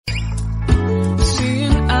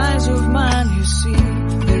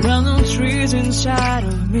inside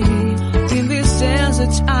of me. In this sense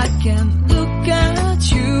that I can look at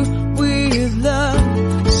you with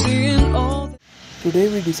love, seeing all. Today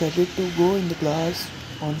we decided to go in the class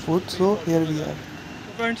on foot, so here we are.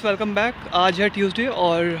 Friends welcome back. आज है Tuesday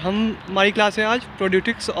और हमारी class है आज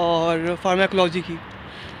प्रोड्यूटिक्स और pharmacology की।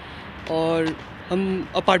 और हम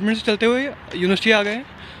अपार्टमेंट से चलते हुए यूनिवर्सिटी आ गए हैं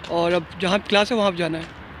और अब जहाँ क्लास है वहाँ पर जाना है।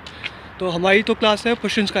 तो हमारी तो क्लास है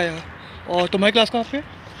पुष्किन का है और तुम्हारी क्लास कहाँ पे?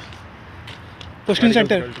 Pushkin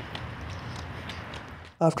centre.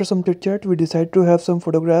 After some chit chat, we decided to have some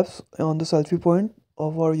photographs on the selfie point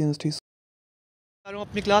of our universities.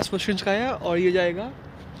 अपनी क्लास पुष्किन का है और ये जाएगा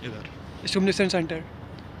इधर स्टिमुलेशन सेंटर।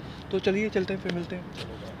 तो चलिए चलते हैं, फिर मिलते हैं।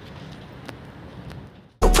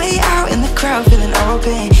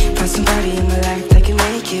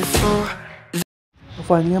 तो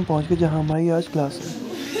फाइनली हम पहुंच गए जहां हमारी आज क्लास है।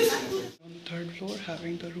 Third floor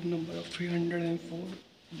having the room number of 304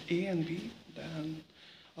 A and B, then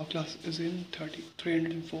our class is in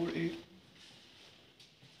 304A.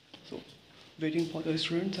 So waiting for the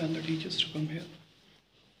students and the teachers to come here.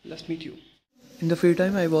 Let's meet you. In the free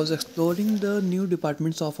time, I was exploring the new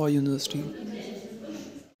departments of our university.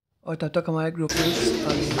 और तब तक हमारे group आ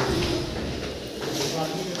गए।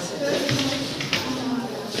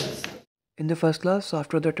 In the first class,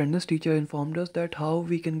 after the attendance teacher informed us that how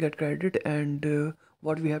we can get credit and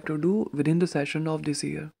what we have to do within the session of this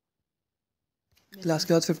year. Class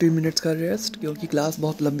के बाद 15 minutes का rest, क्योंकि class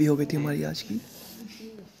बहुत लंबी हो गई थी हमारी आज की।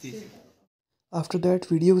 आफ्टर दैट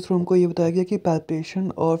वीडियो के थ्रू हमको ये बताया गया कि पैल्पेशन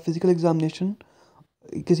और फिजिकल एग्जामिनेशन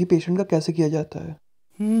किसी पेशेंट का कैसे किया जाता है।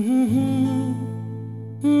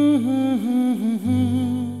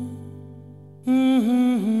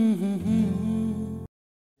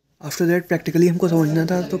 आफ्टर दैट प्रैक्टिकली हमको समझना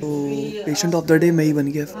था, तो पेशेंट ऑफ द डे मैं ही बन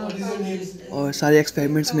गया और सारे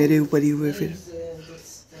एक्सपेरिमेंट्स मेरे ऊपर ही हुए फिर,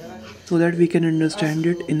 so that we can understand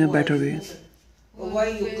it in a better way. Why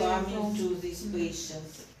you coming to this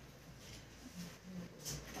patient?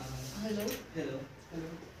 Hello. Hello. Hello.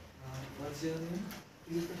 What's your name?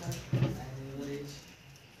 And your age?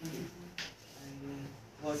 And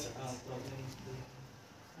what problem is there?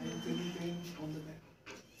 I am feeling pain on the back.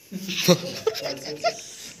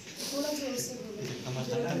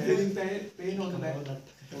 I'm feeling pain on the back.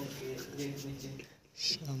 Okay, let me check.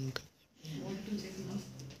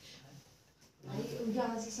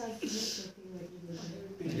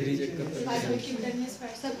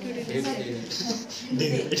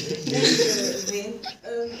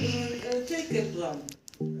 Take a plan.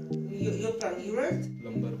 Your plan. You read?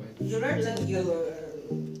 You read your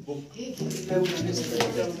book.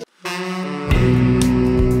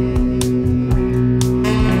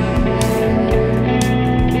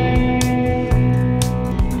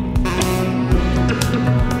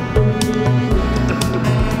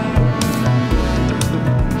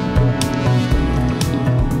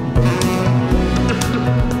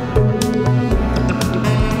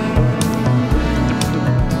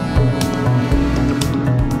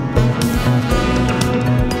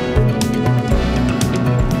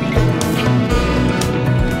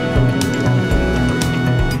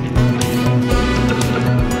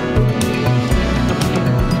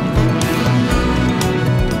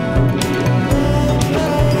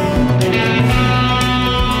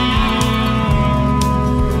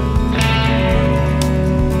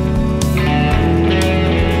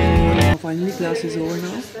 Finally, class is over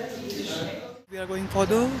now. We are going for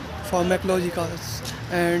the pharmacology class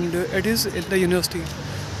and it is in the university.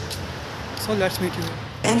 So let's meet you.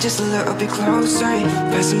 And just a little bit closer,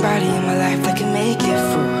 find somebody in my life that can make it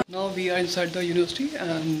for. Now we are inside the university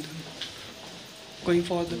and going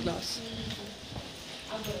for the class.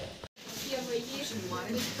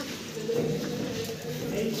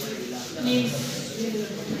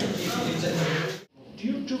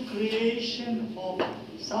 Due to creation of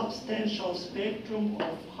substantial spectrum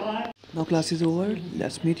of high. Now class is over.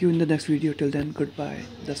 Let's meet you in the next video. Till then, goodbye.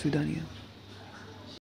 Das vidaniya.